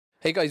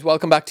Hey guys,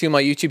 welcome back to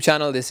my YouTube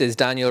channel. This is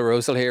Daniel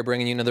Rosehill here,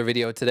 bringing you another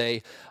video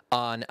today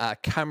on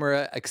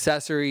camera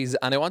accessories.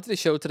 And I wanted to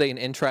show today an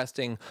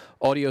interesting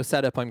audio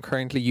setup I'm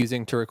currently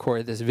using to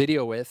record this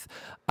video with.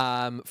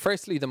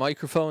 Firstly, the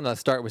microphone, I'll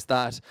start with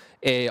that.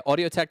 A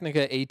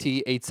Audio-Technica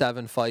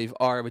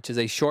AT875R, which is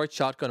a short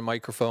shotgun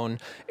microphone.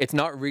 It's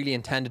not really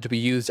intended to be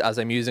used as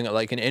I'm using it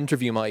like an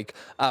interview mic,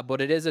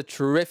 but it is a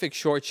terrific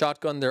short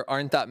shotgun. There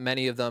aren't that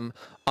many of them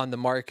on the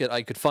market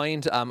I could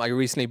find. I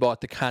recently bought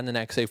the Canon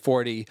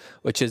XA40,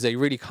 which is a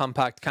really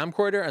compact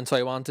camcorder, and so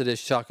I wanted a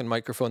shotgun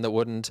microphone that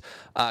wouldn't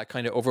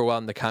kind of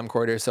overwhelm the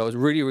camcorder. So it's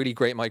really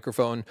great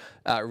microphone,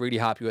 really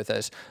happy with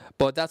it.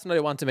 But that's not what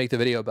I want to make the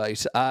video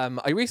about.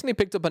 I recently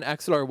picked up an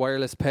XLR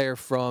wireless pair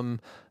from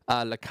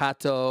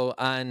Legato,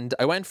 and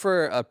I went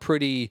for a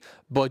pretty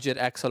budget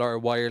XLR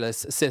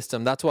wireless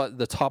system. That's what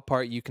the top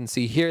part you can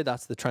see here.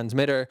 That's the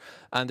transmitter,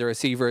 and the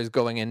receiver is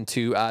going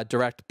into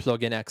direct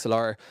plug-in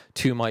XLR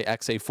to my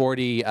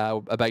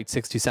XA40, about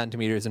 60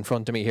 centimeters in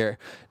front of me here.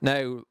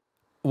 Now,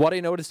 what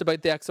I noticed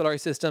about the XLR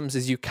systems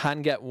is you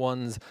can get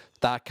ones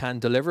that can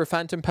deliver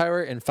phantom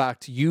power. In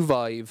fact,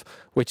 Xvive,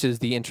 which is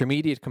the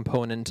intermediate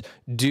component,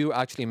 do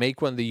actually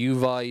make one. The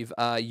Xvive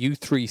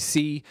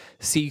U3C,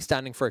 C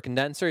standing for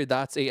condenser.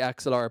 That's a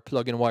XLR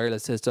plug-in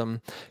wireless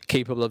system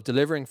capable of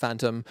delivering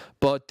phantom.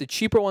 But the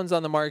cheaper ones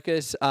on the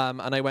market,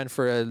 and I went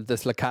for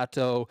this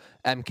Legato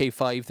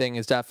MK5 thing,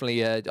 is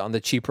definitely on the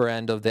cheaper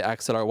end of the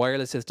XLR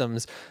wireless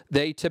systems.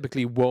 They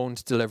typically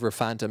won't deliver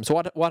phantom.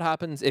 So what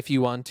happens if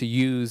you want to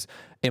use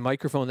a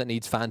microphone that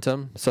needs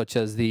phantom, such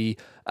as the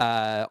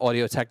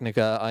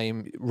Audio-Technica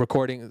I'm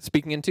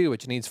speaking into,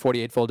 which needs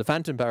 48 volt of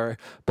phantom power,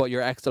 but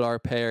your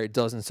XLR pair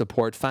doesn't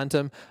support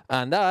phantom,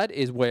 and that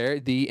is where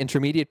the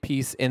intermediate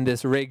piece in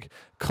this rig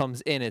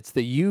comes in. It's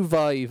the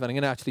Xvive, and I'm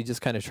going to actually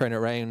just kind of turn it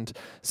around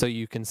so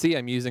you can see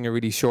I'm using a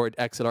really short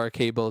XLR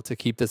cable to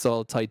keep this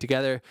all tied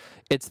together.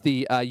 It's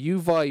the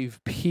Xvive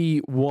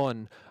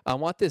P1. And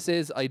what this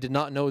is, I did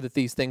not know that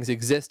these things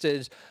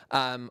existed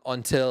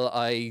until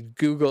I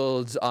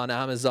Googled on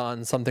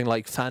Amazon something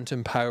like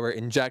phantom power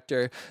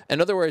injector. In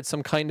other words,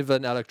 some kind of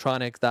an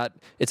electronic that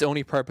its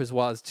only purpose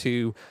was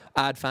to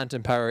add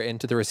phantom power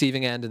into the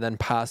receiving end and then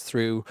pass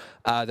through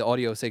the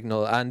audio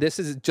signal. And this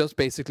is just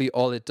basically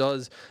all it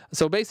does.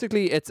 So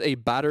basically, it's a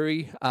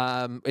battery.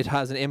 It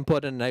has an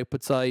input and an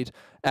output side,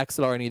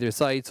 XLR on either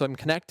side. So I'm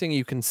connecting,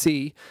 you can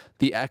see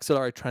the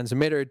XLR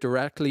transmitter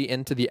directly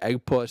into the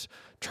output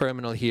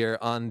terminal here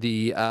on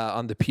the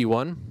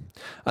P1,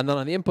 and then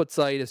on the input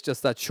side is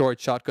just that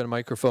short shotgun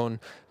microphone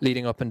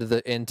leading up into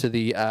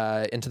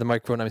the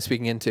microphone I'm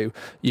speaking into.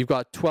 You've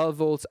got 12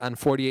 volts and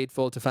 48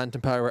 volt of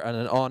phantom power and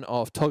an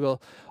on-off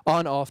toggle,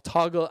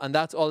 and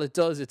that's all it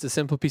does. It's a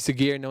simple piece of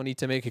gear, no need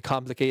to make it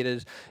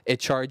complicated.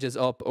 It charges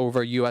up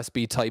over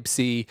USB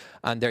Type-C,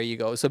 and there you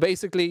go. So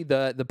basically,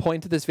 the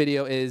point of this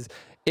video is,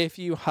 if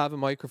you have a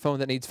microphone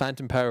that needs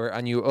phantom power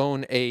and you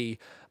own a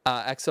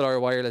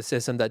XLR wireless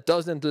system that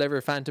doesn't deliver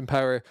phantom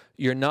power,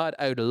 you're not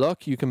out of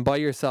luck. You can buy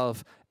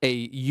yourself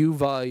a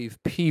Xvive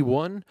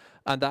P1,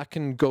 and that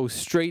can go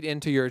straight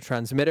into your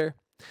transmitter.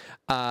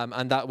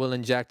 And that will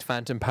inject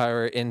phantom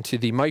power into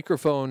the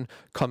microphone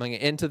coming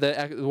into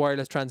the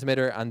wireless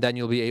transmitter, and then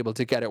you'll be able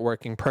to get it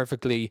working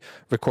perfectly,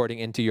 recording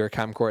into your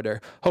camcorder.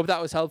 Hope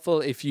that was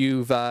helpful if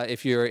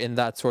you're in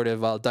that sort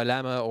of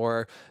dilemma,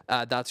 or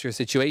that's your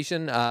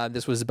situation.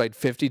 This was about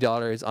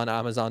 $50 on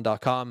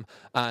Amazon.com,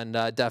 and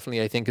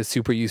definitely I think a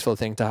super useful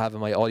thing to have in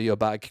my audio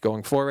bag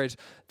going forward.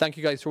 Thank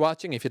you guys for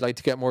watching. If you'd like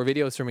to get more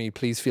videos from me,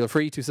 please feel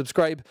free to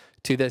subscribe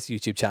to this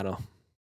YouTube channel.